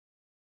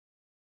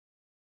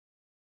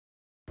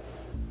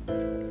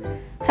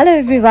Hello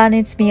everyone,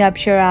 it's me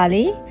Abshar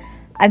Ali,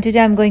 and today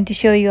I'm going to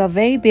show you a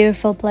very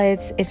beautiful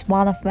place. It's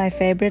one of my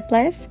favorite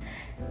places.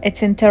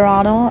 It's in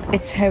Toronto.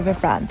 It's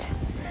Harbourfront.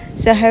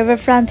 So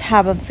Harbourfront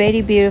have a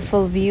very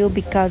beautiful view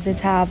because it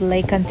have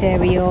Lake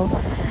Ontario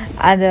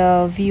and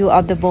the view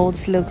of the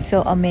boats looks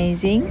so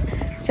amazing.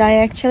 So I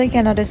actually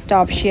cannot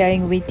stop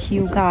sharing with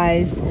you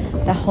guys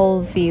the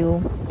whole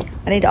view,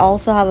 and it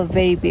also have a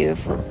very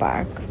beautiful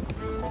park.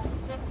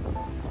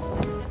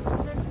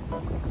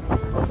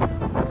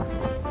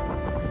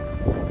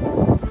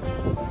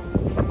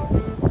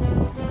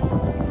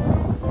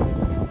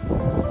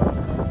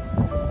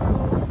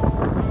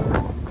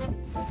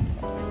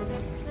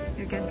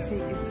 You can see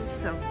it's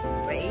so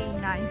very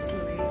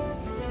nicely,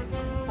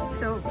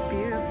 so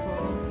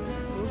beautiful.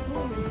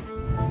 Woohoo.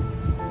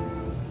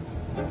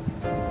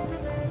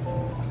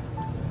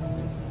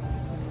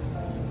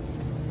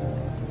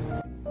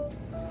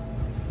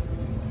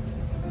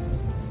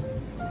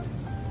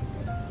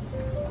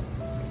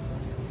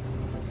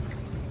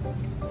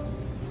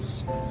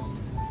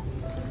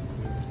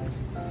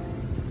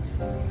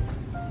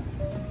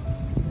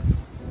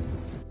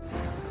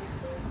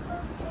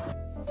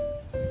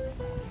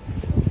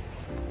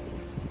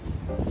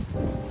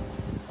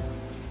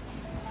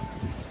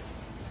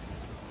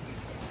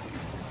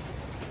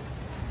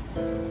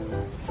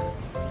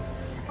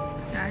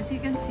 So as you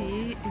can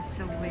see, it's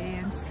a way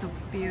and so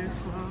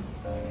beautiful.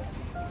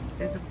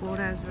 There's a boat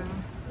as well.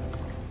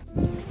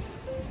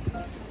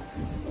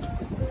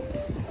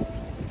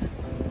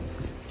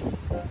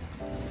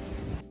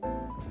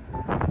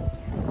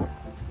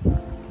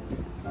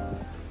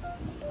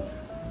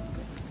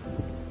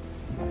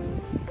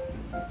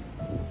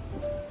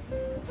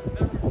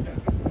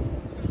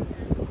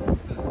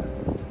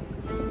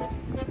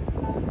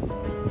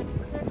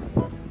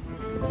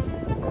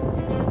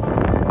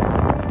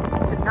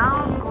 So now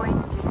I'm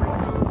going to my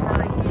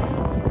hotel again.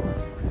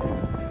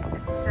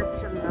 It's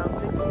such a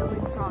lovely view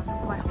in front of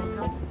my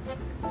hotel.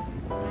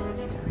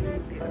 It's really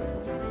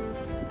beautiful.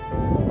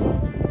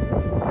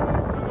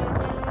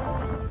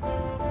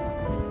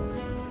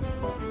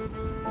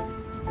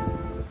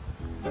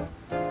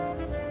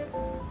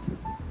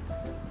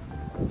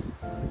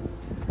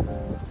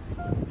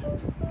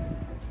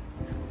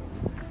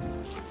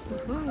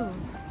 Woohoo!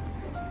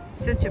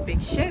 Such a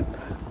big ship.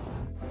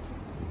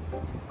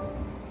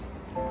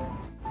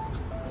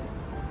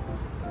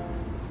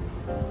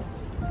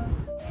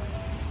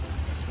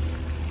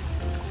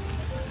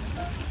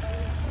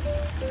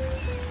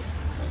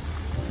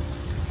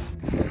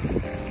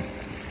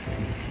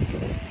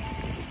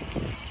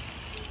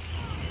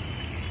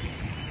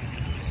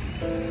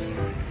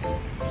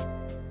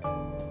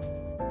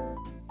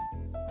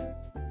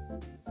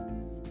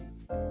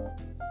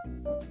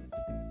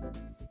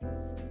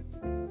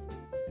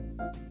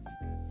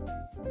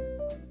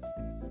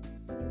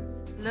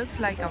 Looks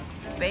like a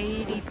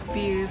very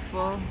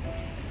beautiful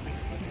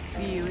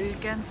view, you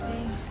can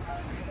see.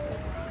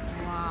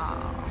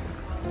 Wow.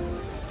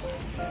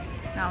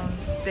 Now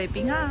I'm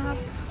stepping up.